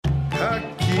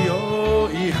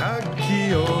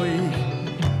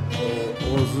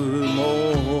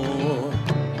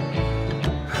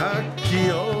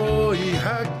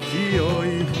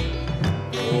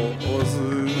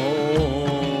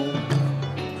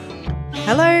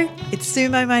Hello, it's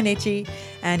Sumo Mainichi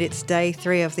and it's day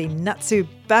 3 of the Natsu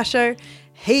basho.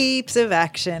 Heaps of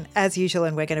action as usual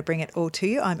and we're going to bring it all to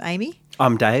you. I'm Amy.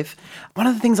 I'm Dave. One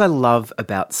of the things I love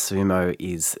about sumo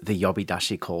is the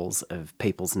yobidashi calls of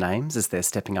people's names as they're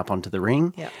stepping up onto the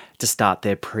ring to start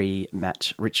their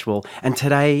pre-match ritual. And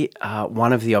today,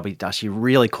 one of the yobidashi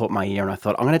really caught my ear and I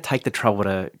thought, I'm going to take the trouble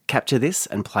to capture this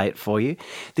and play it for you.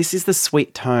 This is the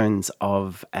sweet tones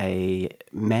of a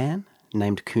man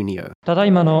named Kunio. ただ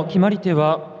いまの決まり手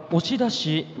は押し出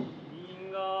し、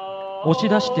押し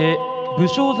出して武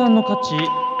将山の勝ち。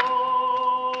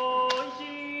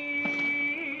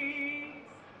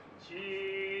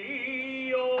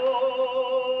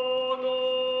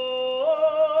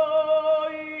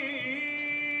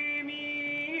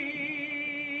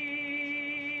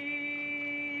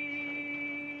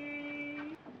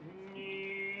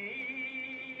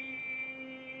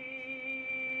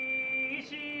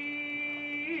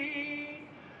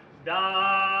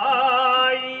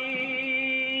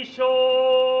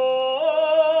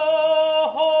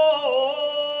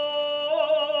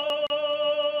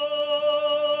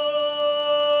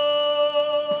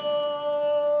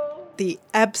The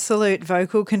absolute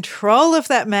vocal control of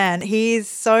that man. He is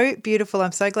so beautiful.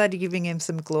 I'm so glad you're giving him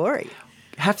some glory.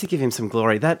 Have to give him some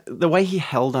glory. The way he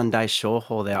held on Dai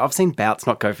Shoho there, I've seen bouts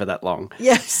not go for that long.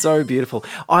 Yeah. So beautiful.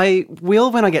 I will,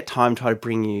 when I get time, try to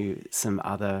bring you some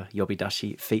other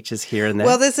yobidashi features here and there.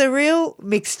 Well, there's a real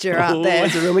mixture out there.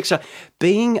 There's a real mixture.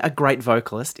 Being a great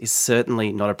vocalist is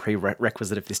certainly not a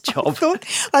prerequisite of this job.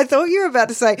 I thought you were about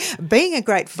to say, being a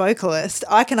great vocalist,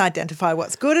 I can identify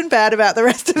what's good and bad about the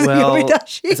rest of the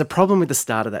yobidashi. There's a problem with the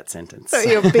start of that sentence. So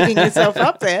you're bigging yourself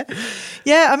up there.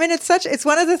 Yeah, I mean, it's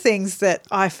one of the things that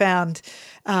I found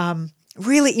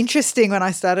really interesting when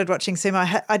I started watching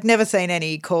sumo. I'd never seen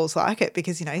any calls like it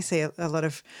because, you know, you see a lot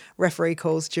of referee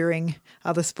calls during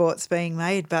other sports being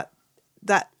made, but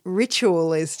that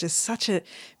ritual is just such a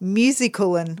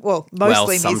musical and,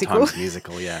 mostly sometimes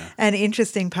musical, yeah. an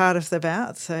interesting part of the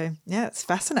bout. So, yeah, it's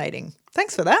fascinating.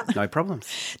 Thanks for that. No problems.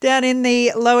 Down in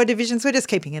the lower divisions, we're just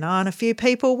keeping an eye on a few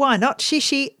people. Why not?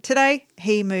 Shishi today,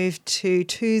 he moved to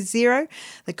 2-0.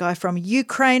 The guy from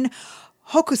Ukraine,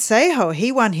 Hokuseiho,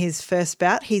 he won his first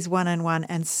bout. He's 1-1,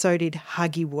 and so did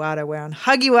Hagiwara. We're on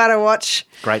Hagiwara watch.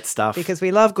 Great stuff. Because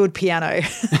we love good piano.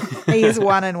 He is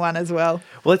 1-1 as well.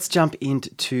 Well, let's jump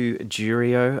into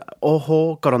Juryo.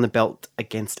 Oho got on the belt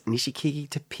against Nishikigi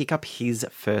to pick up his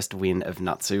first win of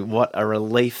Natsu. What a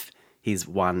relief. He's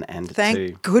 1 and 2.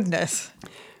 Thank goodness.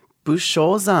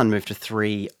 Bushozan moved to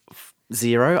 3-0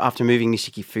 after moving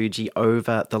Nishiki Fuji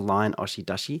over the line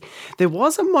Oshidashi. There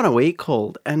was a mono-e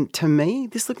called, and to me,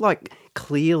 this looked like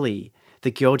clearly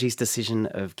the Gyoji's decision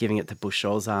of giving it to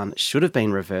Bushozan should have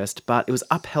been reversed, but it was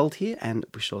upheld here and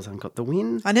Bushozan got the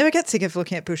win. I never get sick of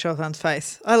looking at Bushozan's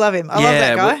face. I love him. I love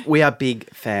that guy. We are big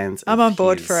fans I'm on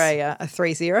board for a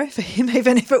 3-0 for him,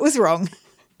 even if it was wrong.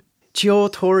 Chio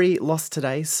Tori lost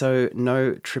today, so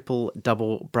no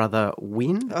triple-double brother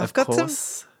win, I've got some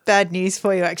bad news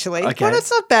for you, actually. Okay. Well, it's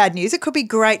not bad news. It could be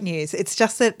great news. It's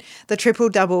just that the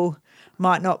triple-double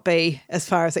might not be as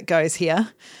far as it goes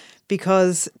here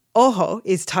because Oho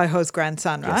is Taiho's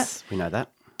grandson, right? Yes, we know that.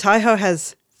 Taiho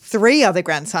has 3 other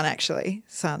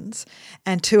sons,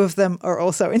 and 2 of them are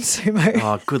also in sumo.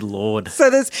 Oh, good Lord. So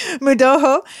there's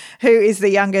Mudoho, who is the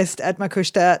youngest at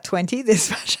Makushita 20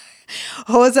 this basho.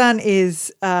 Hozan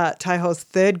is Taiho's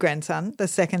 3rd grandson, the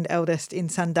 2nd eldest in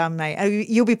Sandamme.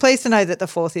 You'll be pleased to know that the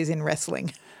 4th is in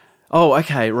wrestling. Oh,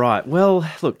 okay, right. Well,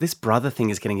 look, this brother thing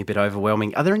is getting a bit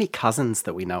overwhelming. Are there any cousins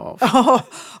that we know of?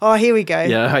 Oh, here we go.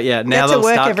 Yeah. Now they'll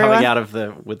start coming out of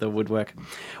the woodwork.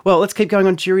 Well, let's keep going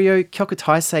on Juryo.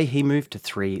 Kyoku he moved to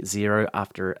 3-0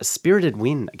 after a spirited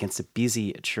win against a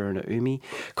busy Churuna-umi.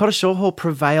 Kotoshoho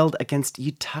prevailed against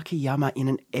Yutakayama in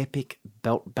an epic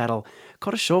belt battle.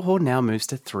 Kotoshoho now moves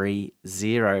to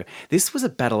 3-0. This was a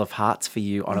battle of hearts for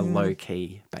you on a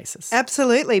low-key basis.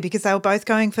 Absolutely, because they were both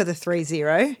going for the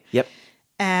 3-0. Yep.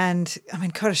 And, I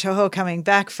mean, Kotoshoho coming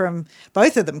back from,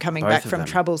 both of them coming back from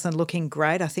troubles and looking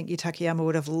great. I think Yutakayama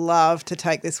would have loved to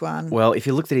take this one. Well, if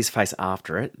you looked at his face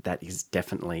after it, that is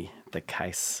definitely the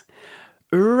case.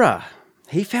 Ura.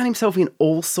 He found himself in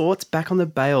all sorts back on the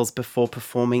bales before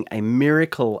performing a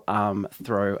miracle arm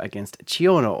throw against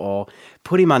Chiyono, or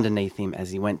put him underneath him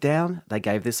as he went down. They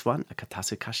gave this one a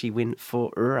Katasukashi win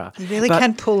for Ura. He really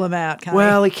can pull him out, can't he?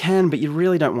 Well, he can, but you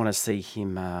really don't want to see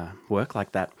him work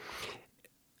like that.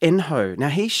 Enho. Now,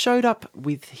 he showed up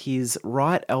with his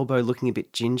right elbow looking a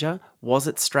bit ginger. Was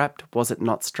it strapped? Was it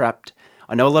not strapped?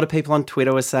 I know a lot of people on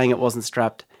Twitter were saying it wasn't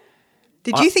strapped.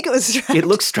 Did you think it was strapped? It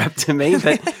looked strapped to me,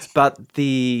 but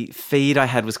the feed I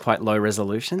had was quite low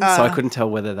resolution, so I couldn't tell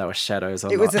whether they were shadows or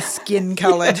not. It was a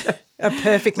skin-coloured, a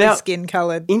perfectly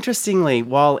skin-coloured. Interestingly,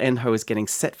 while Enho was getting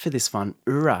set for this one,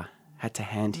 Ura had to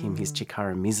hand him his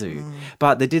Chikara Mizu,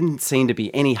 but there didn't seem to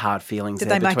be any hard feelings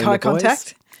there between the boys. Did they make eye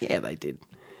contact? Yeah, they did.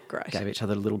 Great. Gave each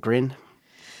other a little grin.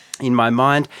 In my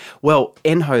mind, well,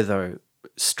 Enho, though,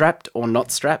 strapped or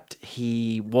not strapped,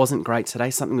 he wasn't great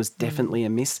today. Something was definitely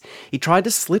amiss. He tried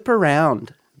to slip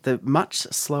around the much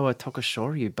slower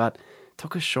Tokushoryu, but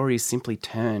Tokushoryu simply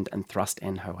turned and thrust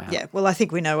Enho out. Yeah, well, I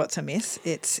think we know what's amiss.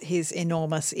 It's his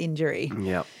enormous injury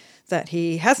that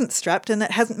he hasn't strapped and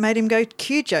that hasn't made him go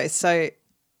Kyujo. So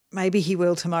maybe he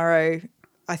will tomorrow,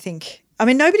 I think. I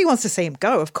mean, nobody wants to see him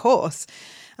go, of course.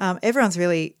 Everyone's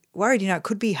really worried. It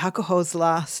could be Hakuho's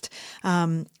last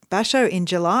basho in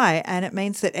July, and it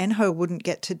means that Enho wouldn't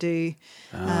get to do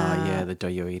the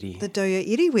doyoiri. The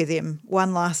doyoiri with him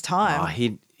one last time. Oh,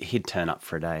 he'd turn up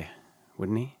for a day,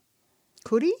 wouldn't he?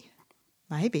 Could he?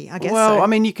 Maybe, I guess so. Well, I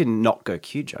mean, you can not go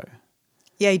Kyujo.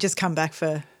 Yeah, he'd just come back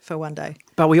for one day.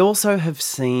 But we also have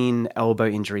seen elbow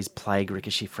injuries plague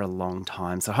Rikishi for a long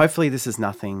time, so hopefully this is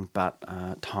nothing, but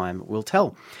time will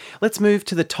tell. Let's move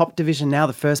to the top division now.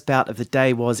 The first bout of the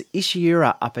day was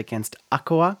Ishiura up against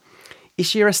Akua.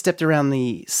 Ishiura stepped around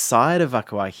the side of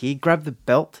Akua. He grabbed the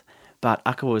belt, but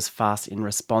Akua was fast in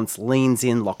response, leans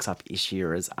in, locks up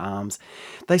Ishiura's arms.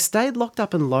 They stayed locked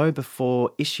up and low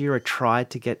before Ishiura tried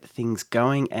to get things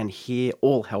going, and here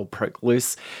all hell broke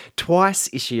loose. Twice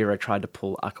Ishiura tried to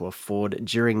pull Akua forward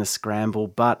during the scramble,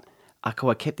 but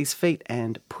Akua kept his feet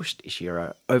and pushed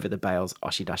Ishiura over the bales.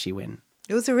 Oshidashi win.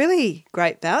 It was a really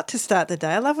great bout to start the day.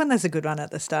 I love when there's a good one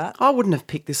at the start. I wouldn't have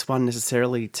picked this one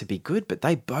necessarily to be good, but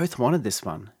they both wanted this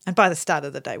one. And by the start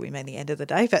of the day, we mean the end of the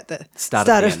day, but the start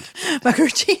of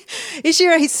Makuuchi.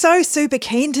 Ishiro, he's so super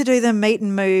keen to do the meet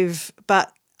and move,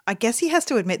 but I guess he has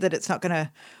to admit that it's not going to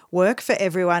work for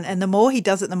everyone. And the more he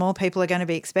does it, the more people are going to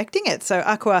be expecting it. So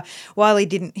Akua, while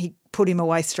he put him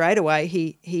away straight away,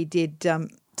 he did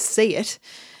see it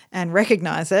and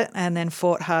recognise it, and then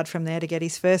fought hard from there to get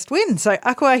his first win. So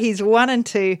Akua, he's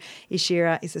 1-2.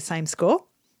 Ishira is the same score.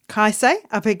 Kaisei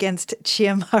up against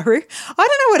Chiyomaru. I don't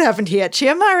know what happened here.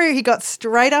 Chiyomaru, he got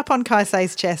straight up on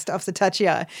Kaisei's chest off the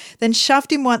tachiai, then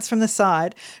shoved him once from the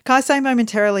side. Kaisei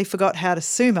momentarily forgot how to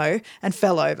sumo and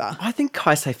fell over. I think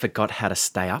Kaisei forgot how to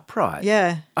stay upright.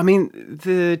 Yeah. I mean,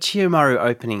 the Chiyomaru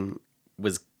opening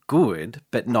was good,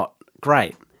 but not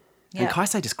great. Yeah. And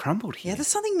Kaisei just crumbled here. Yeah, there's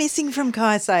something missing from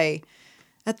Kaisei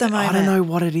at the moment. I don't know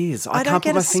what it is. I can't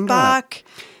put my finger on it.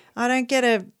 I don't get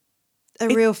a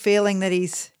real feeling that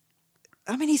he's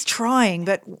trying,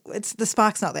 but the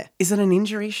spark's not there. Is it an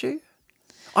injury issue?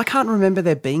 I can't remember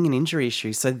there being an injury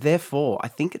issue, so therefore I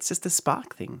think it's just a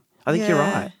spark thing. I think you're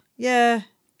right. Yeah.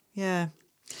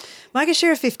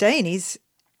 Maegashira 15,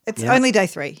 It's only day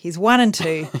 3. He's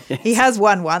 1-2. Yes. He has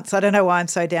won once. I don't know why I'm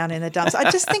so down in the dumps. I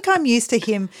just think I'm used to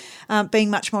him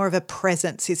being much more of a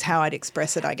presence is how I'd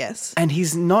express it, I guess. And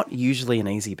he's not usually an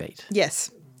easy beat. Yes.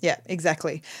 Yeah,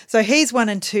 exactly. So he's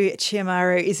 1-2.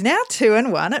 Chiyomaru is now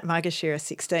 2-1 at Maegashira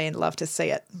 16. Love to see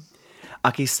it.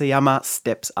 Akisayama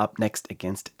steps up next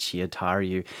against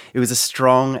Chiyotairyu. It was a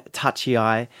strong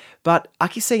tachiai, but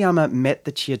Akisayama met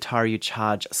the Chiyotairyu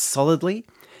charge solidly.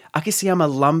 Akisayama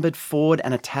lumbered forward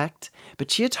and attacked, but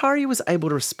Chiyotairyu was able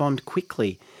to respond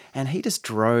quickly, and he just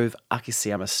drove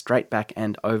Akisayama straight back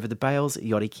and over the bales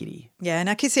yorikiri. Yeah, and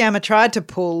Akisayama tried to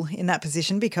pull in that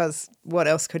position because what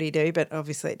else could he do? But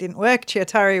obviously it didn't work.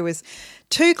 Chiyotairyu was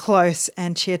too close,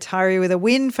 and Chiyotairyu with a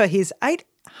win for his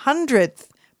 800th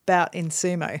bout in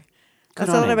sumo. That's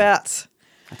a lot of bouts.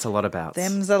 That's a lot of bouts.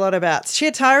 Them's a lot of bouts.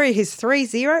 Chiyotairyu, he's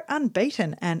 3-0,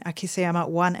 unbeaten, and Akisayama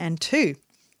 1-2.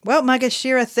 Well,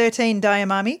 Maegashira 13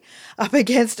 Daiamami up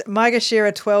against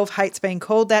Maegashira 12 hates being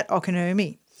called that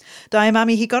Okanumi.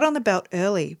 Daiamami, he got on the belt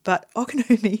early, but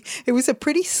Okanumi, it was a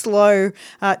pretty slow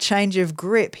change of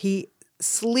grip. He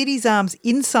slid his arms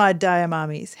inside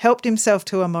Daiamami's, helped himself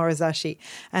to a Morizashi,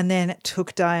 and then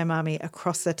took Daiamami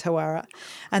across the Tawara.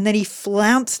 And then he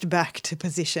flounced back to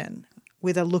position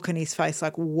with a look on his face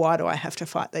like, why do I have to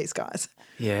fight these guys?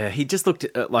 Yeah, he just looked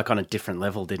like on a different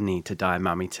level, didn't he, to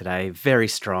Daiamami today. Very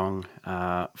strong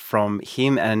from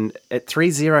him. And at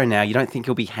 3-0 now, you don't think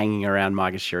he'll be hanging around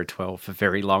Maegashira 12 for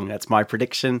very long. That's my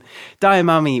prediction.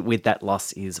 Daiamami with that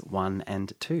loss is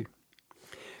 1-2.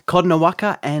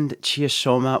 Kodnowaka and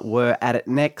Chiyoshoma were at it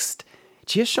next.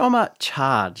 Chiyoshoma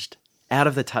charged out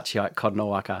of the tachiai at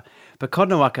Kodnowaka, but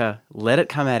Kodnowaka let it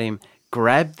come at him,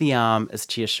 grabbed the arm as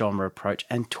Chiyoshima approached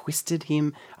and twisted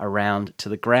him around to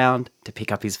the ground to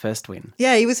pick up his first win.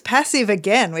 Yeah, he was passive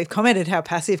again. We've commented how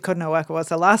passive Kotonowaka was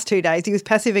the last 2 days. He was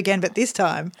passive again, but this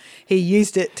time he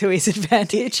used it to his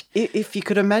advantage. If you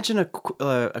could imagine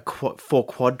 4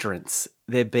 quadrants,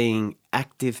 there being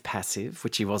active, passive,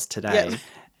 which he was today, Yep.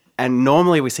 and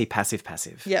normally we see passive,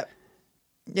 passive. Yep.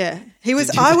 Yeah. He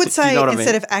was, I would say, you know what I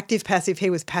instead mean? of active, passive, he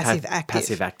was passive, active.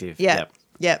 Passive, active. Yeah. Yep.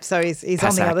 Yep. So he's on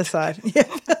Pass the act. other side. Yeah.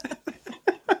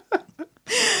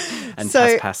 And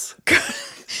So- pass.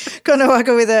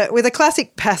 Kotonowaka with a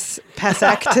classic pass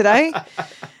act today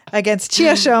against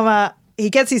Chiyoshima. He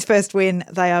gets his first win.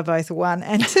 They are both 1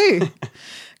 and 2.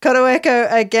 Kotoeko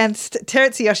against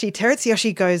Terutsuyoshi.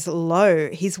 Terutsuyoshi goes low.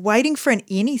 He's waiting for an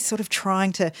in. He's sort of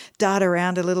trying to dart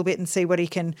around a little bit and see what he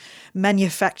can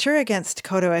manufacture against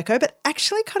Kotoeko. But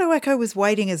actually, Kotoeko was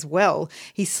waiting as well.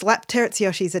 He slapped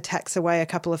Terutsuyoshi's attacks away a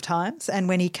couple of times. And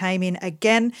when he came in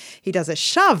again, he does a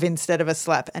shove instead of a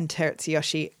slap, and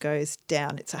Terutsuyoshi goes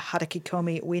down. It's a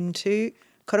Harakikomi win to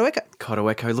Kotoeko.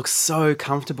 Kotoeko looks so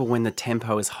comfortable when the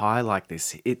tempo is high like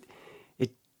this.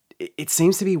 It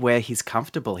seems to be where he's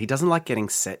comfortable. He doesn't like getting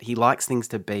set. He likes things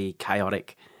to be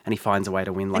chaotic, and he finds a way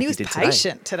to win like And he was did today.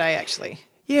 patient today, actually.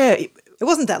 Yeah, It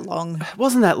wasn't that long. it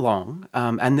wasn't that long,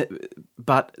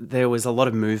 but there was a lot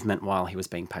of movement while he was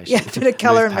being patient. Yeah, a bit of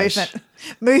colour and Move movement.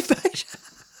 Move patient.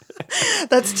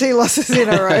 That's 2 losses in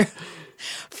a row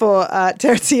for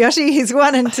Terutsuyoshi. He's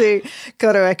 1 and 2.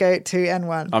 Kotoeko 2 and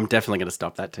 1. I'm definitely going to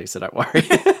stop that too, so don't worry.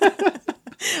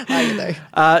 Are you though?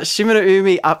 Shimano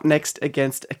Umi up next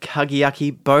against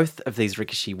Kageyaki. Both of these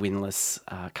Rikishi winless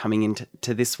coming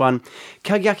into this one.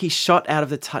 Kageyaki shot out of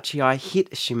the Tachi-ai,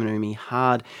 hit Shimanumi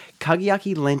hard.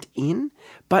 Kageyaki leant in,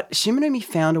 but Shimanumi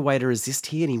found a way to resist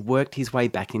here and he worked his way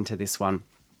back into this one.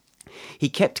 He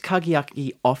kept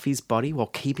Kageyaki off his body while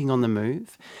keeping on the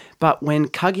move, but when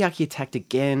Kageyaki attacked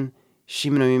again,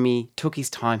 Shimanumi took his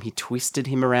time. He twisted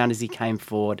him around as he came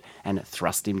forward and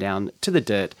thrust him down to the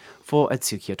dirt for a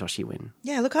Tsukiyotoshi win.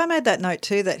 Yeah, look, I made that note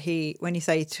too that when you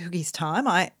say he took his time,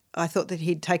 I thought that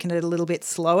he'd taken it a little bit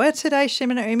slower today,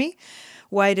 Shimanumi.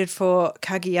 Waited for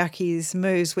Kageyaki's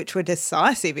moves, which were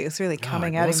decisive. He was really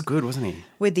coming at him. He was good, wasn't he?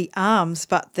 With the arms,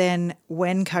 but then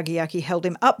when Kageyaki held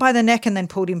him up by the neck and then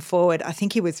pulled him forward, I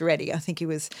think he was ready. I think he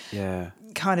was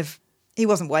he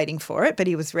wasn't waiting for it, but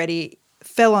he was ready.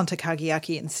 Fell onto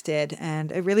Kageyaki instead,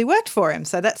 and it really worked for him.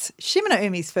 So that's Shimano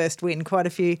Umi's first win. Quite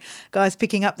a few guys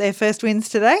picking up their first wins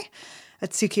today. A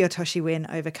Tsukiyotoshi win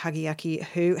over Kageyaki,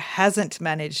 who hasn't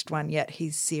managed one yet.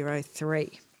 He's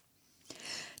 0-3.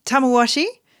 Tamawashi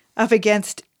up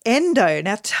against Endo.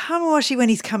 Now, Tamawashi, when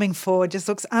he's coming forward, just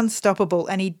looks unstoppable,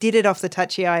 and he did it off the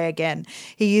Tachi-ai again.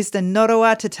 He used the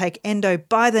Norowa to take Endo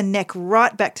by the neck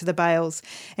right back to the bales.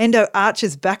 Endo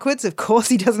arches backwards. Of course,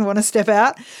 he doesn't want to step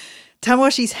out.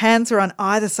 Tamawashi's hands were on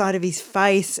either side of his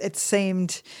face. It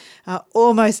seemed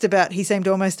almost about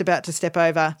to step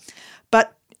over,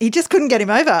 but he just couldn't get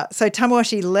him over. So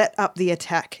Tamawashi let up the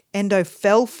attack. Endo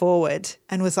fell forward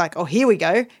and was like, oh, here we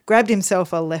go. Grabbed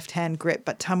himself a left-hand grip,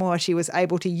 but Tamawashi was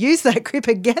able to use that grip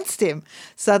against him,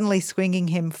 suddenly swinging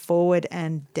him forward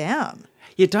and down.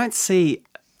 You don't see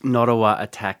Norowa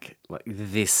attack like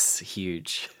this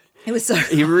huge. It was so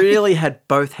He really had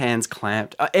both hands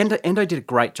clamped. Endo did a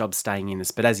great job staying in this,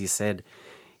 but as you said,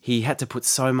 he had to put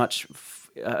so much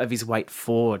of his weight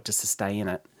forward just to stay in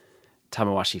it.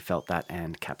 Tamawashi felt that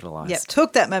and capitalised. Yep,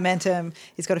 took that momentum.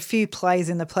 He's got a few plays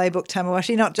in the playbook,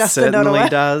 Tamawashi, not just Certainly the Norowa.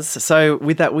 does. So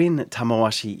with that win,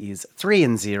 Tamawashi is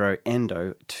 3-0,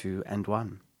 Endo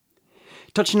 2-1.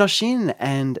 Tochinoshin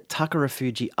and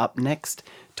Takarafuji up next.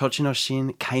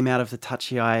 Tochinoshin came out of the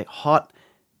Tachi-ai hot.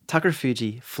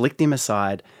 Takarafuji flicked him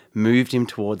aside, moved him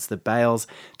towards the bales.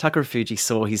 Takarafuji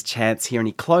saw his chance here and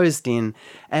he closed in.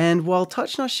 And while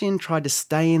Tochinoshin tried to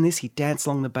stay in this, he danced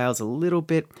along the bales a little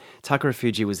bit.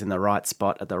 Takarafuji was in the right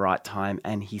spot at the right time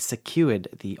and he secured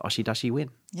the Oshidashi win.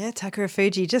 Yeah,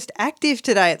 Takarafuji just active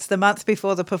today. It's the month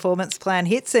before the performance plan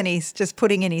hits and he's just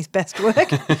putting in his best work.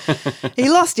 He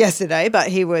lost yesterday, but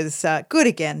he was good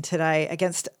again today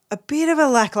against a bit of a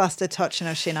lacklustre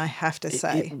Tochinoshin, I have to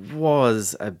say. It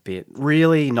was a bit.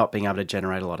 Really not being able to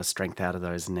generate a lot of strength out of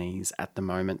those knees at the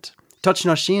moment.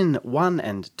 Tochinoshin 1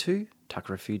 and 2,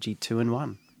 Takarafuji 2 and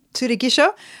 1.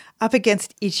 Tsurugisho up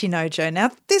against Ichinojo.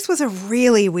 Now, this was a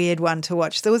really weird one to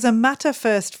watch. There was a mata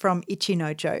first from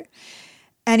Ichinojo.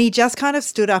 And he just kind of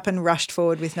stood up and rushed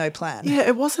forward with no plan. Yeah,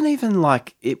 it wasn't even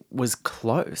like it was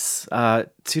close.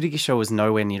 Tsurugisho was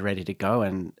nowhere near ready to go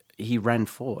and he ran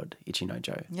forward,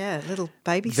 Ichinojo. Yeah, little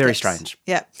baby steps. Very strange.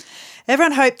 Yeah.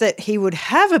 Everyone hoped that he would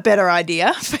have a better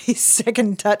idea for his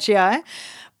second Tachi-ai,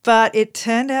 But it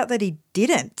turned out that he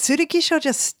didn't. Tsurugisho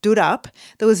just stood up.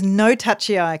 There was no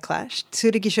touchy-eye clash.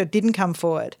 Tsurugisho didn't come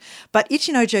forward. But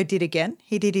Ichinojo did again.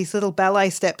 He did his little ballet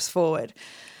steps forward.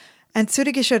 And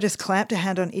Tsurugisho just clamped a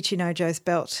hand on Ichinojo's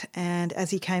belt. And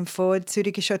as he came forward,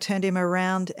 Tsurugisho turned him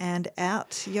around and out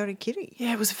Yorikiri.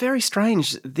 Yeah, it was very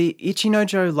strange. The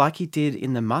Ichinojo, like he did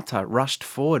in the Mata, rushed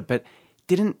forward but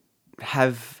didn't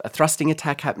have a thrusting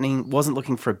attack happening, wasn't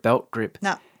looking for a belt grip.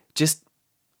 No. Just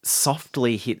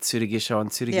softly hit Tsurugisho and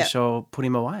Tsurugisho put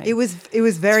him away. It was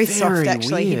very soft,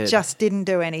 actually. Weird. He just didn't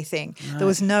do anything. No. There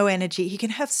was no energy. He can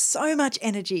have so much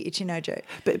energy, Ichinojo.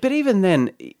 But even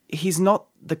then, he's not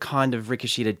the kind of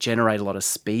Rikishi to generate a lot of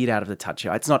speed out of the touchy.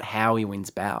 It's not how he wins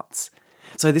bouts.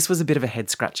 So this was a bit of a head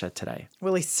scratcher today.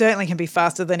 Well, he certainly can be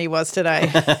faster than he was today.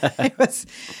 He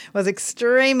was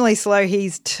extremely slow.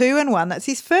 He's 2-1. That's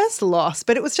his first loss,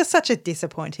 but it was just such a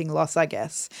disappointing loss, I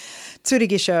guess.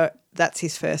 Tsurugisho, that's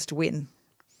his first win.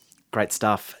 Great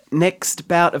stuff. Next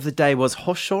bout of the day was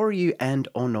Hoshoryu and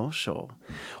Onosho.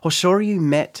 Hoshoryu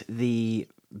met the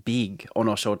big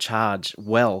Onosho charge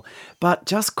well, but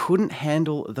just couldn't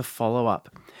handle the follow-up.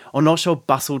 Onosho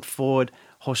bustled forward,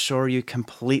 Hoshoryu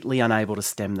completely unable to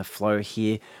stem the flow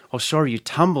here. Hoshoryu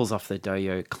tumbles off the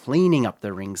doyo, cleaning up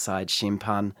the ringside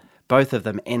shimpan. Both of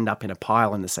them end up in a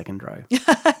pile in the second row.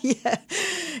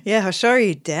 Yeah,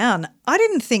 Hoshoryu down. I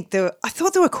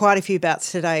thought there were quite a few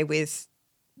bouts today with,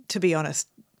 to be honest,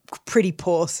 pretty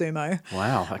poor sumo.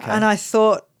 Wow, okay. And I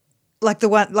thought, like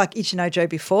Ichinojo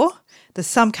before, there's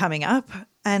some coming up.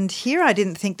 And here I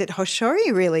didn't think that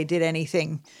Hoshoryu really did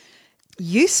anything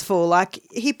useful. Like,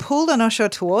 he pulled Onosho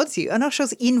towards you.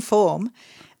 Onosho's in form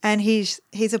and he's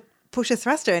a pusher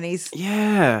thruster and he's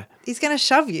going to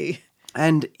shove you.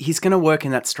 And he's going to work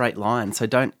in that straight line, so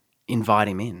don't invite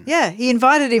him in. Yeah, he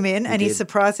invited him in and he's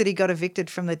surprised that he got evicted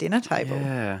from the dinner table.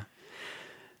 Yeah,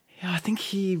 I think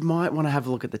he might want to have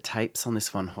a look at the tapes on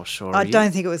this one, Hoshoryu. I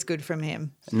don't think it was good from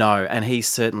him. No, and he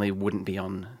certainly wouldn't be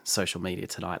on social media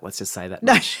tonight. Let's just say that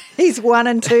No, much. he's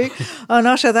 1-2.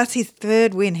 Onosho, that's his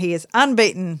third win. He is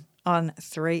unbeaten on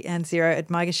 3-0 at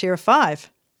Maegashira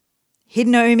 5.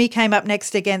 Hidenoumi came up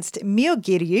next against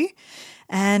Myogiryu.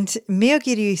 And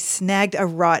Myogiryu snagged a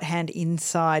right hand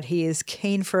inside. He is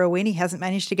keen for a win. He hasn't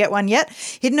managed to get one yet.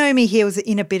 Hidenoumi here was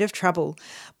in a bit of trouble,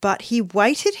 but he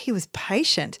waited. He was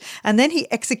patient. And then he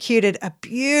executed a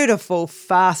beautiful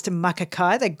fast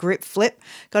makakai, the grip flip,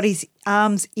 got his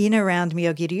arms in around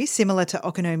Myogiryu, similar to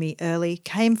Okonomi early,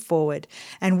 came forward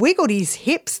and wiggled his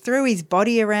hips, threw his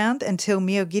body around until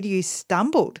Myogiryu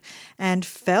stumbled and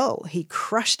fell. He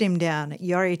crushed him down,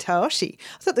 Yori Taoshi.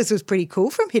 I thought this was pretty cool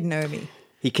from Hidenoumi.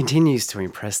 He continues to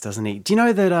impress, doesn't he? Do you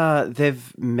know that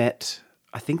they've met,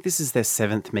 I think this is their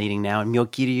 7th meeting now, and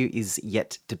Myogiryu is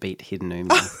yet to beat Hidenoumi.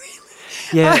 Oh,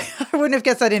 really? Yeah. I wouldn't have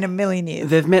guessed that in a million years.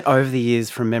 They've met over the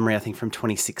years from memory, I think from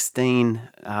 2016,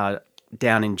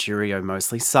 down in Juryo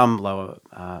mostly, some lower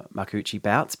Makuuchi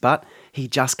bouts, but he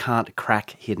just can't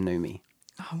crack Hidenoumi.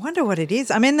 I wonder what it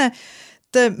is. I mean,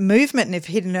 the movement of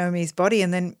Hidenomi's body,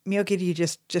 and then Myogiryu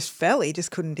just fell. He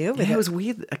just couldn't deal with it. It was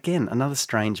weird. Again, another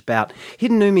strange bout.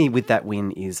 Hidenoumi with that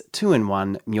win is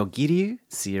 2-1. Myogiryu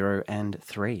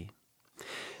 0-3.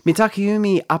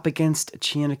 Mitakeumi up against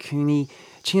Chiyanokuni.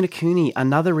 Chiyanokuni,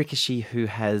 another Rikishi who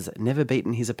has never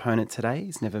beaten his opponent today.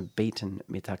 He's never beaten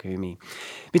Mitakeumi.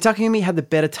 Mitakeumi had the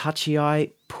better touchy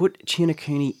eye, put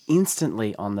Chiyanokuni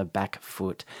instantly on the back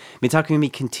foot.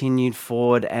 Mitakeumi continued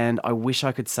forward, and I wish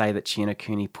I could say that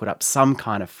Chiyanokuni put up some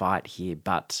kind of fight here,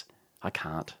 but I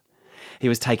can't. He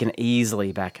was taken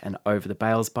easily back and over the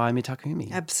bales by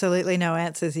Mitakeumi. Absolutely no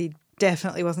answers. He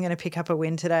definitely wasn't going to pick up a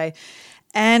win today.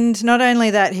 And not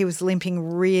only that, he was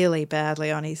limping really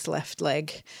badly on his left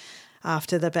leg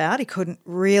after the bout. He couldn't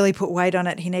really put weight on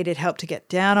it. He needed help to get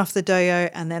down off the doyo,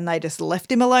 and then they just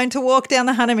left him alone to walk down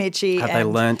the Hanamichi. Have they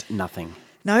learnt nothing?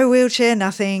 No wheelchair,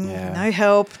 nothing, no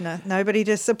help, nobody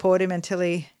to support him until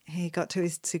he got to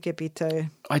his tsukebito.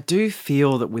 I do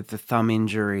feel that with the thumb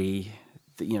injury,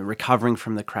 recovering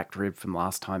from the cracked rib from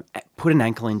last time, put an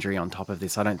ankle injury on top of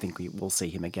this. I don't think we will see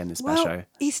him again this basho.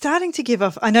 He's starting to give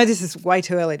off, I know this is way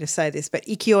too early to say this, but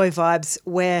Ikkyoi vibes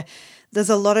where there's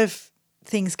a lot of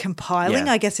things compiling,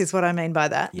 I guess is what I mean by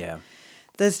that. Yeah.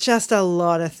 There's just a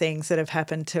lot of things that have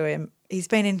happened to him. He's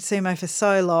been in sumo for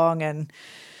so long and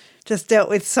just dealt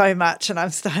with so much, and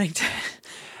I'm starting to...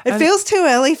 It feels too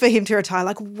early for him to retire,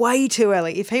 like way too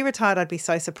early. If he retired, I'd be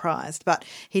so surprised. But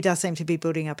he does seem to be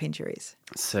building up injuries.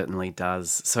 Certainly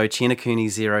does. So Chiyanokuni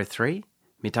 0-3,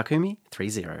 Mitakeumi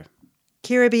 3-0.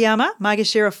 Kiribiyama,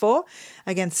 Maegashira 4,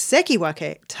 against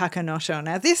Sekiwake Takanosho.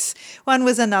 Now, this one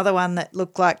was another one that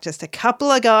looked like just a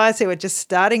couple of guys who were just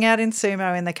starting out in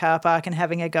sumo in the car park and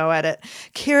having a go at it.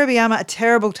 Kiribiyama, a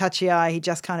terrible touchy-eye. He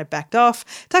just kind of backed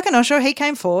off. Takanosho, he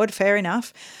came forward, fair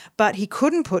enough. But he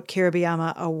couldn't put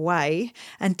Kiribiyama away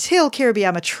until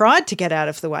Kiribiyama tried to get out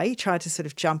of the way. He tried to sort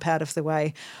of jump out of the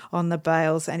way on the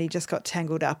bales and he just got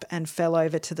tangled up and fell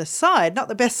over to the side. Not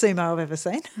the best sumo I've ever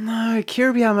seen. No,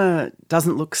 Kiribiyama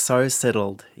doesn't look so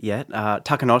settled yet.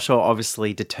 Takanosho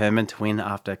obviously determined to win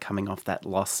after coming off that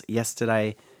loss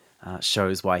yesterday.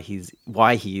 Shows why he is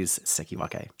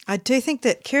Sekiwake. I do think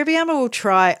that Kiribiyama will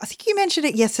try, I think you mentioned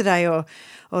it yesterday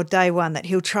or day one, that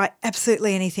he'll try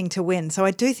absolutely anything to win. So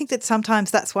I do think that sometimes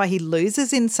that's why he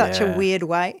loses in such a weird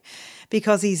way,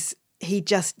 because he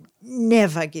just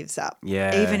never gives up.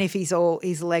 Yeah. Even if his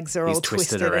legs are all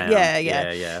twisted around.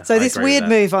 Yeah. So this weird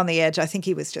move on the edge, I think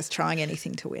he was just trying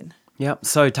anything to win. Yep.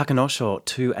 So Takanosho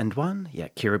 2-1. Yeah,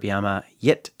 Kiribiyama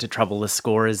yet to trouble the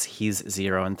scorers. He's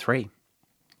 0-3.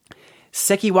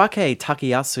 Sekiwake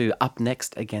Takayasu up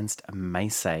next against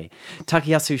Meisei.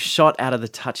 Takayasu shot out of the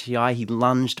touchy-eye. He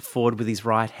lunged forward with his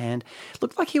right hand.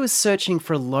 Looked like he was searching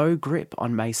for a low grip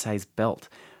on Meisei's belt.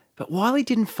 But while he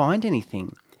didn't find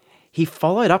anything, he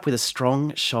followed up with a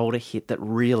strong shoulder hit that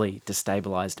really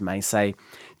destabilised Meisei.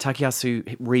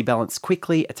 Takayasu rebalanced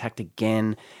quickly, attacked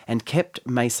again, and kept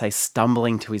Meisei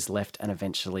stumbling to his left and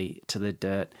eventually to the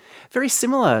dirt. Very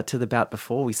similar to the bout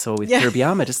before we saw with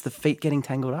Kiribiyama, just the feet getting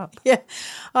tangled up. Yeah,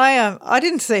 I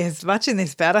didn't see as much in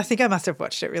this bout. I think I must have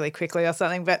watched it really quickly or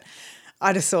something, but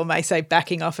I just saw Meisei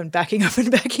backing off and backing off and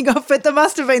backing off, but there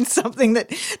must have been something that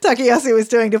Takayasu was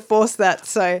doing to force that.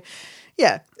 So,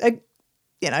 yeah,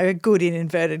 a good, in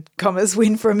inverted commas,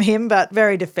 win from him, but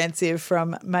very defensive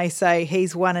from Meisei.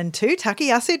 He's 1-2.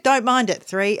 Takayasu, don't mind it,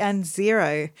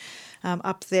 3-0.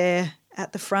 Up there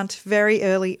at the front very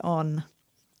early on.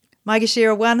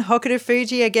 Maegashira 1, Hokuto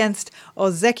Fuji against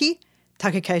Ozeki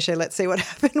Takakeisho. Let's see what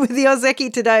happened with the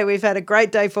Ozeki today. We've had a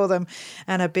great day for them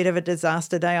and a bit of a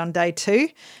disaster day on day 2.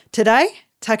 Today,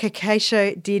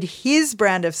 Takakeisho did his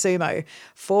brand of sumo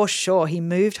for sure. He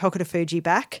moved Hokuto Fuji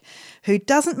back, who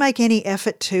doesn't make any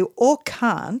effort to or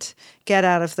can't get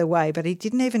out of the way, but he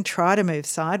didn't even try to move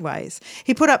sideways.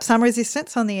 He put up some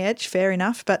resistance on the edge, fair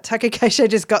enough, but Takakeisho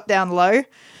just got down low,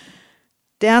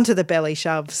 down to the belly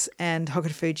shoves, and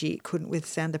Hokuto Fuji couldn't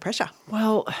withstand the pressure.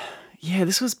 Well, yeah,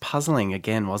 this was puzzling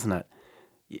again, wasn't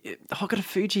it? Hokuto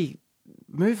Fuji,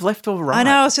 move left or right. I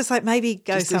know, I was just like, maybe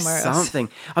go just somewhere else. Something.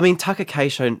 I mean,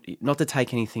 Takakeisho, not to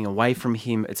take anything away from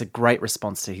him, it's a great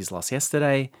response to his loss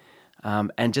yesterday,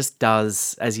 and just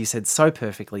does, as you said, so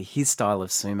perfectly his style of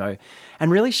sumo,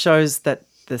 and really shows that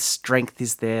the strength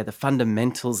is there, the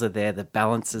fundamentals are there, the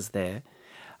balance is there.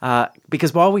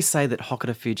 Because while we say that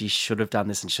Hokuto Fuji should have done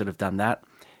this and should have done that,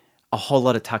 a whole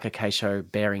lot of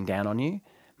Takakeisho bearing down on you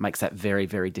makes that very,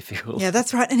 very difficult. Yeah,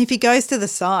 that's right. And if he goes to the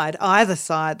side, either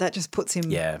side, that just puts him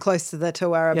close to the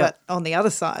Tawara, but on the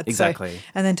other side. Exactly. So,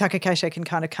 and then Takakeisho can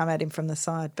kind of come at him from the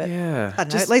side. But I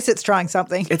don't know, at least it's trying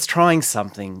something. It's trying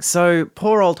something. So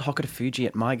poor old Hokuto Fuji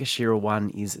at Maegashira 1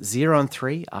 is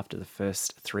 0-3 after the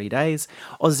first 3 days.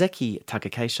 Ozeki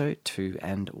Takakeisho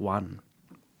 2-1.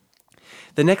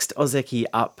 The next Ozeki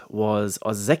up was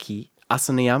Ozeki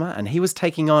Asuniyama, and he was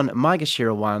taking on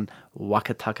Maegashira 1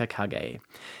 Wakataka Kage.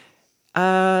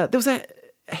 There was a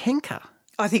henka.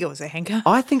 I think it was a henka.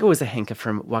 I think it was a henka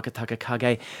from Wakataka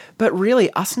Kage. But really,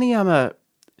 Asuniyama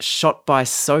shot by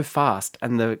so fast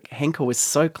and the henka was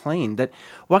so clean that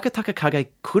Wakataka Kage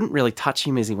couldn't really touch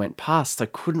him as he went past, so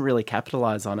couldn't really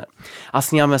capitalize on it.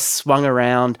 Asuniyama swung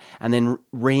around and then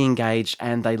re-engaged,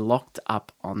 and they locked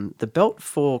up on the belt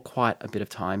for quite a bit of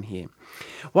time here.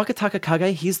 Wakataka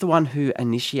Kage, he's the one who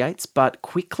initiates, but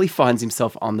quickly finds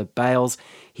himself on the bales.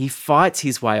 He fights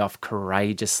his way off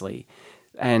courageously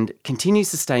and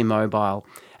continues to stay mobile.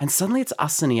 And suddenly it's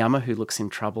Asuniyama who looks in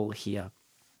trouble here.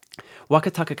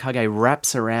 Wakataka Kage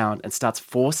wraps around and starts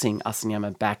forcing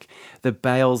Asuniyama back. The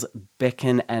bales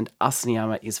beckon and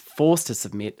Asuniyama is forced to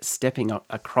submit, stepping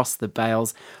across the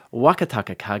bales.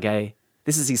 Wakataka Kage,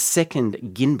 this is his second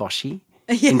ginboshi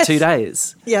in 2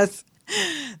 days. Yes.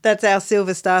 That's our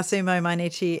Silver Star, Sumo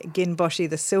Mainichi Ginboshi,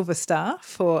 the Silver Star,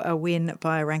 for a win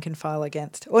by a rank and file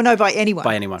against, or no, by anyone.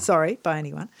 By anyone. Sorry, by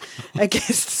anyone.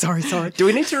 Against, sorry. Do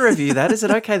we need to review that? Is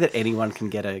it okay that anyone can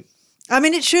get a... I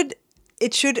mean, it should,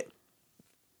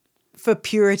 for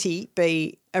purity,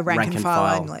 be a rank and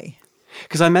file only.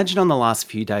 Because I imagine on the last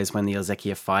few days when the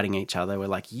Ozeki are fighting each other, we're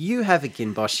like, you have a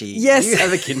Ginboshi, yes. You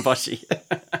have a Ginboshi.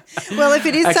 Well, if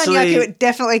it is Sanyaku, it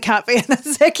definitely can't be an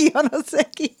Ozeki on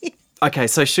Ozeki. Okay,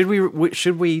 so should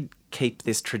we keep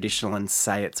this traditional and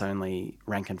say it's only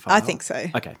rank and file? I think so.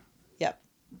 Okay. Yep,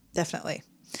 definitely.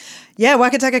 Yeah,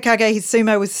 Wakataka Kage, his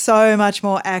sumo was so much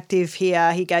more active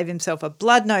here. He gave himself a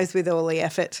blood nose with all the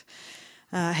effort.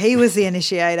 He was the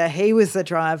initiator. He was the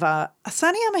driver.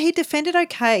 Saniyama, he defended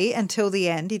okay until the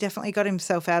end. He definitely got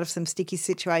himself out of some sticky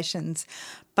situations,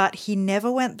 but he never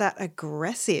went that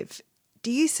aggressive.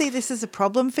 Do you see this as a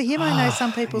problem for him? I know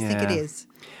some people think it is.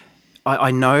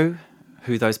 I know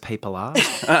who those people are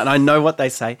and I know what they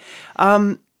say.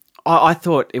 I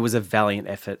thought it was a valiant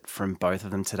effort from both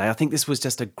of them today. I think this was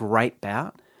just a great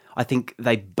bout. I think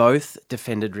they both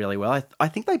defended really well. I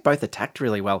think they both attacked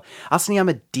really well.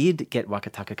 Asaniyama did get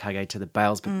Wakataka Kage to the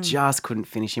bales, but just couldn't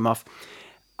finish him off.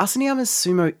 Asaniyama's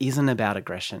sumo isn't about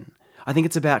aggression. I think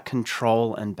it's about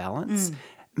control and balance. It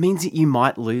means that you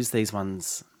might lose these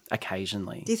ones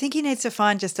occasionally. Do you think he needs to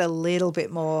find just a little bit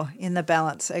more in the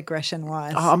balance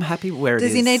aggression-wise? I'm happy where it is.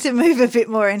 Does he need to move a bit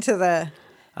more into the...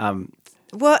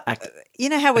 you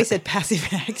know how we said passive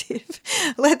and active?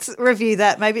 Let's review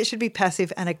that. Maybe it should be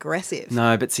passive and aggressive.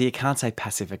 No, but see, you can't say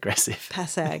passive-aggressive.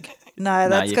 Passag. No,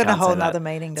 that's got a whole other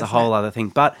meaning, It's doesn't a whole it? other thing.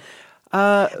 But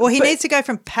he needs to go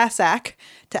from passac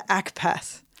to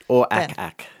akpass. Or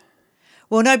ak.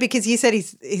 Well, no, because you said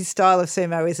his style of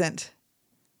sumo isn't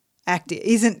active,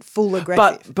 isn't full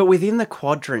aggressive. But within the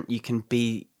quadrant, you can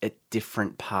be at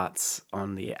different parts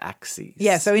on the axes.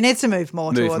 Yeah, so he needs to move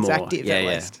more towards active at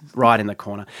least. Right in the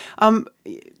corner.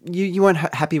 You weren't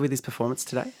happy with his performance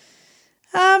today?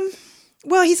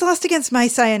 Well, he's lost against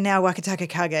Meisei and now Wakataka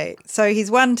Kage. So he's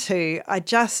 1-2. I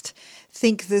just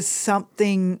think there's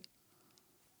something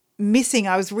missing.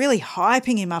 I was really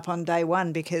hyping him up on day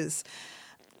one because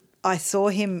I saw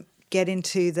him get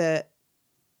into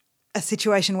a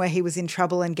situation where he was in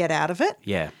trouble and get out of it.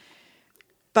 Yeah.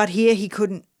 But here he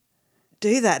couldn't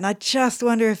do that. And I just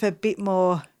wonder if a bit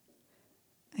more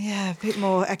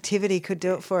activity could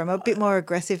do it for him, a bit more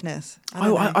aggressiveness.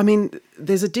 I mean,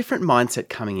 there's a different mindset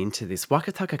coming into this.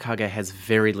 Wakataka Kage has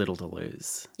very little to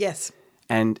lose. Yes.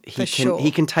 And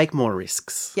he can take more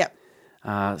risks. Yep.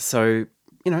 So,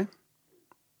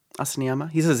 Asaniyama,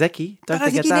 he's a zeki. Don't forget that. I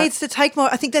think he needs to take more.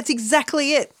 I think that's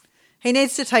exactly it. He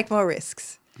needs to take more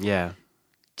risks. Yeah.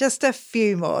 Just a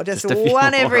few more. Just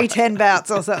one every 10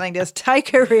 bouts or something. Just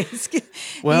take a risk.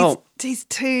 Well, he's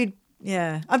too...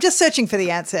 Yeah. I'm just searching for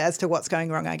the answer as to what's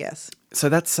going wrong, I guess. So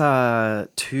that's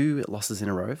 2 losses in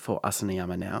a row for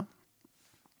Asaniyama now.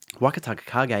 Wakataka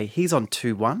Kage, he's on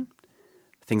 2-1.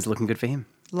 Things are looking good for him.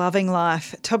 Loving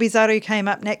life. Tobizaru came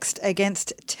up next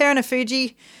against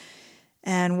Terunofuji.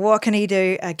 And what can he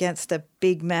do against the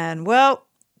big man? Well,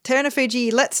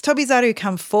 Terunofuji lets Tobizaru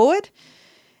come forward,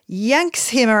 yanks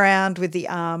him around with the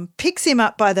arm, picks him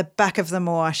up by the back of the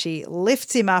moashi,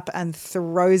 lifts him up and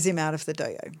throws him out of the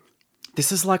dojo.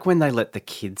 This is like when they let the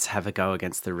kids have a go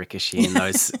against the Rikishi in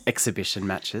those exhibition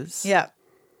matches. Yeah.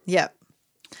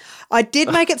 I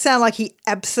did make it sound like he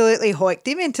absolutely hoiked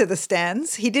him into the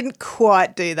stands. He didn't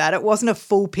quite do that. It wasn't a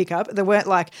full pickup. There weren't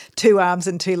like 2 arms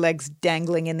and 2 legs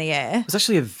dangling in the air. It was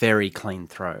actually a very clean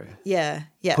throw. Yeah.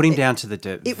 Put him down to the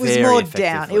dirt. It was more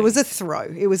down. It was a throw.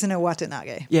 It was an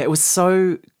Iwatanage. Yeah, it was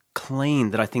so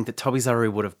clean that I think that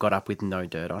Tobizaru would have got up with no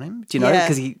dirt on him. Do you know?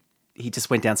 Because he just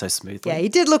went down so smoothly. Yeah, he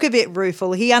did look a bit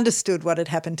rueful. He understood what had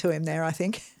happened to him there, I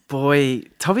think. Boy,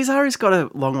 Tobizaru's got a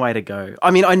long way to go.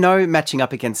 I mean, I know matching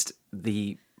up against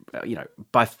the,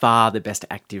 by far the best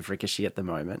active Rikishi at the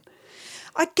moment.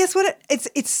 I guess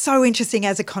it's so interesting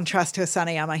as a contrast to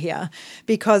Asaniyama here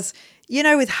because,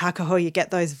 with Hakuho you get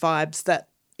those vibes that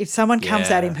if someone comes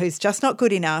at him who's just not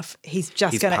good enough, he's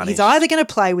either going to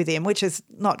play with him, which is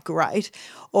not great,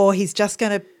 or he's just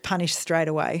going to punish straight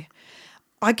away.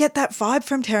 I get that vibe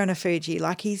from Terunofuji.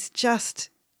 Like he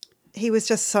was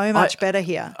just so much better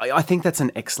here. I think that's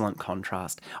an excellent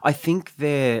contrast. I think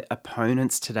their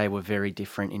opponents today were very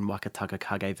different in Wakataka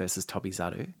Kage versus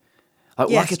Tobizaru.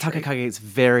 Wakataka Kage is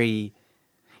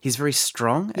he's very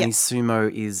strong and his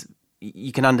sumo is,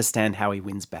 you can understand how he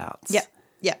wins bouts.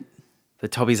 Yeah. The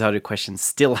Tobizaru question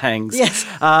still hangs. Yes.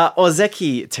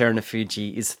 Ozeki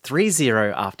Terunofuji is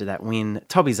 3-0 after that win.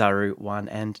 Tobizaru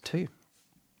 1-2.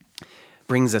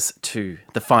 Brings us to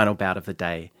the final bout of the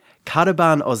day.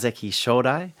 Karaban Ozeki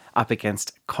Shodai up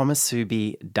against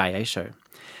Komusubi Daieisho.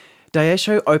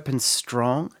 Daieisho opened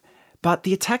strong, but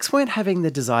the attacks weren't having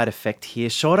the desired effect here.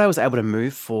 Shodai was able to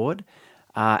move forward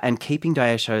and keeping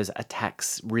Daieisho's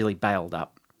attacks really bailed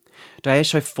up.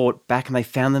 Daieisho fought back and they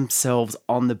found themselves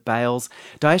on the bales.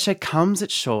 Daieisho comes at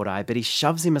Shodai, but he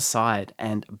shoves him aside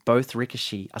and both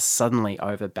Rikishi are suddenly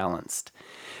overbalanced.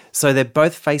 So they're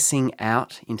both facing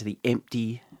out into the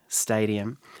empty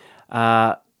stadium.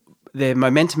 their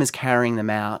momentum is carrying them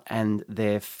out and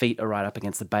their feet are right up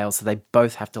against the bale, so they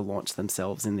both have to launch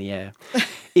themselves in the air.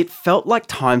 It felt like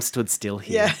time stood still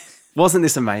here. Yeah. Wasn't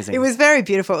this amazing? It was very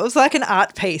beautiful. It was like an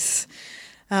art piece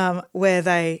where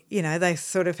they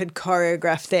sort of had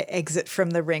choreographed their exit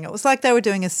from the ring. It was like they were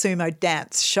doing a sumo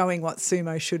dance, showing what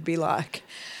sumo should be like.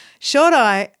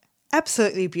 Shodai,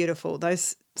 absolutely beautiful.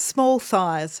 Those small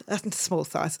calves,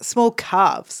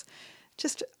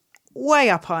 just way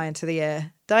up high into the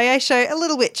air. Daieisho, a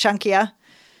little bit chunkier.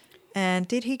 And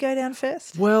did he go down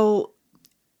first? Well,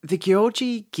 the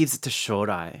Gyoji gives it to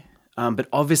Shodai, but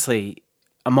obviously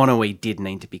a mono-e did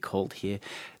need to be called here.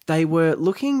 They were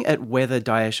looking at whether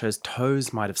Daieisho's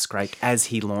toes might have scraped as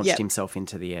he launched himself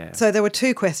into the air. So there were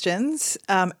two questions.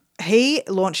 He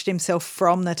launched himself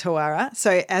from the Tawara.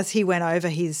 So as he went over,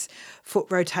 his foot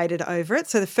rotated over it.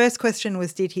 So the first question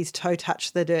was, did his toe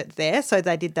touch the dirt there? So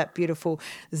they did that beautiful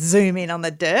zoom in on the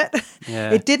dirt.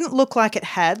 Yeah. It didn't look like it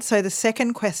had. So the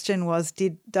second question was,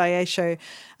 did Daieisho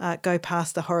go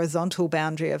past the horizontal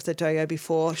boundary of the doyo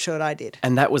before Shodai did?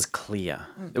 And that was clear.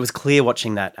 It was clear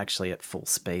watching that actually at full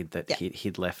speed that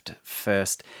he'd left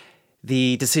first.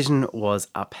 The decision was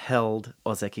upheld.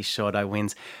 Ozeki Shodai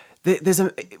wins.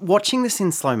 Watching this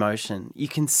in slow motion, you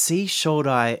can see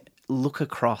Shodai look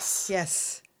across.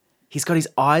 Yes. He's got his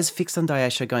eyes fixed on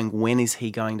Daieisho going, when is he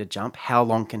going to jump? How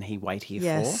long can he wait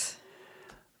here for?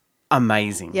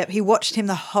 Amazing. Yep, he watched him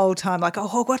the whole time like a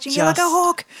hawk, watching you like a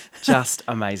hawk. Just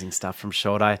amazing stuff from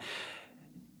Shodai.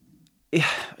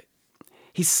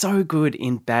 He's so good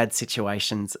in bad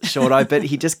situations, Shodai, but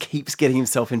he just keeps getting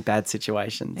himself in bad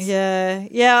situations. Yeah.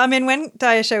 I mean, when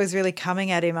Daieisho was really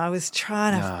coming at him, I was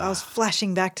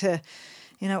flashing back to,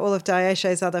 all of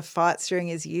Daieisho's other fights during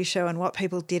his Yusho and what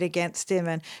people did against him.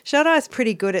 And Shodai's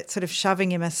pretty good at sort of shoving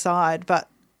him aside, but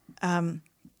I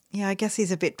guess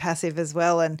he's a bit passive as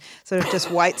well and sort of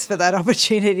just waits for that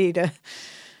opportunity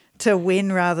to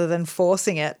win rather than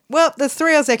forcing it. Well, there's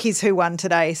 3 Ozekis who won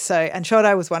today, and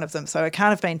Shodai was one of them, so it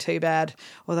can't have been too bad,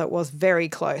 although it was very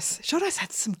close. Shodai's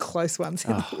had some close ones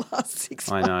in the last 6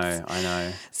 months. I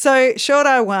know. So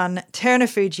Shodai won,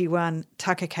 Terunofuji won,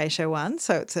 Takakeisho won,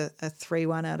 so it's a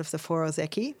 3-1 out of the 4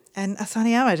 Ozeki, and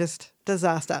Asanoyama just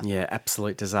disaster. Yeah,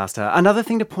 absolute disaster. Another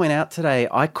thing to point out today,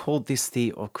 I called this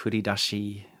the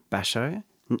Okuridashi basho.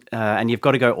 And you've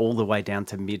got to go all the way down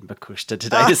to mid-makushita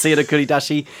today to see an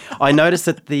okuridashi. I noticed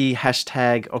that the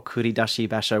hashtag okuridashi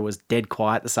basho was dead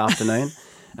quiet this afternoon,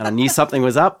 and I knew something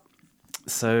was up,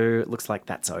 so it looks like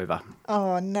that's over.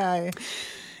 Oh, no.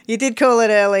 You did call it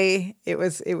early. It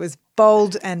was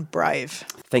bold and brave.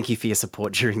 Thank you for your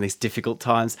support during these difficult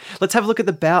times. Let's have a look at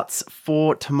the bouts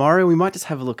for tomorrow. We might just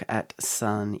have a look at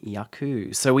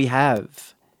Sanyaku. So we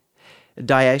have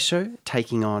Daieisho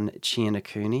taking on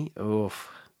Chiyanakuni. Oof.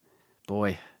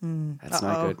 Boy, that's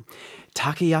no good.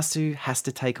 Takayasu has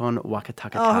to take on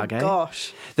Wakataka Kage. Oh,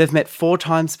 gosh. They've met 4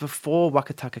 times before.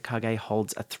 Wakataka Kage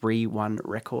holds a 3-1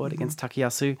 record against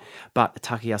Takayasu, but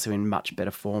Takayasu in much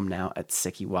better form now at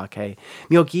Sekiwake.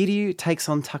 Myogiryu takes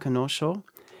on Takanosho.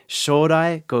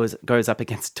 Shodai goes up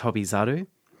against Tobizaru.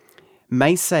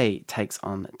 Meisei takes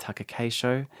on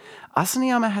Takakeisho.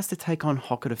 Asanoyama has to take on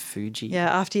Hokuto Fuji.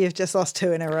 Yeah, after you've just lost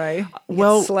 2 in a row.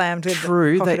 Well, slammed with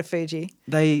Hokuto Fuji.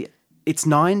 It's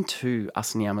 9-2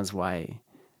 Asanoyama's way.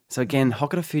 So again,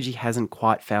 Hokuto Fuji hasn't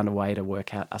quite found a way to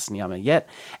work out Asanoyama yet.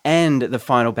 And the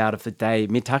final bout of the day,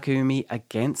 Mitakeumi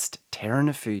against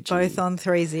Terunofuji. Both on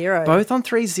 3-0.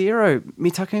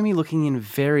 Mitakeumi looking in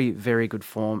very, very good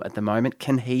form at the moment.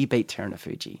 Can he beat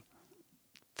Terunofuji?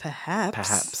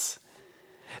 Perhaps.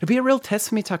 It'll be a real test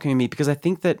for Mitakeumi because I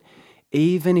think that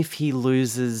even if he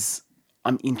loses,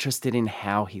 I'm interested in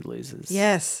how he loses.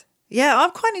 Yes. Yeah,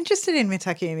 I'm quite interested in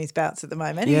Mitakeumi's bouts at the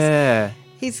moment. Yeah.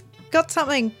 He's got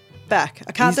something back.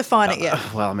 I can't define it yet.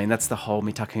 Well, I mean, that's the whole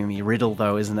Mitakeumi riddle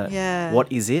though, isn't it? Yeah. What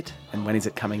is it and when is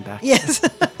it coming back? Yes.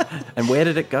 And where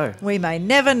did it go? We may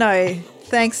never know.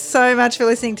 Thanks so much for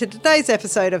listening to today's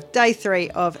episode of Day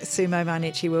 3 of Sumo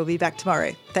Mainichi. We'll be back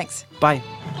tomorrow. Thanks. Bye.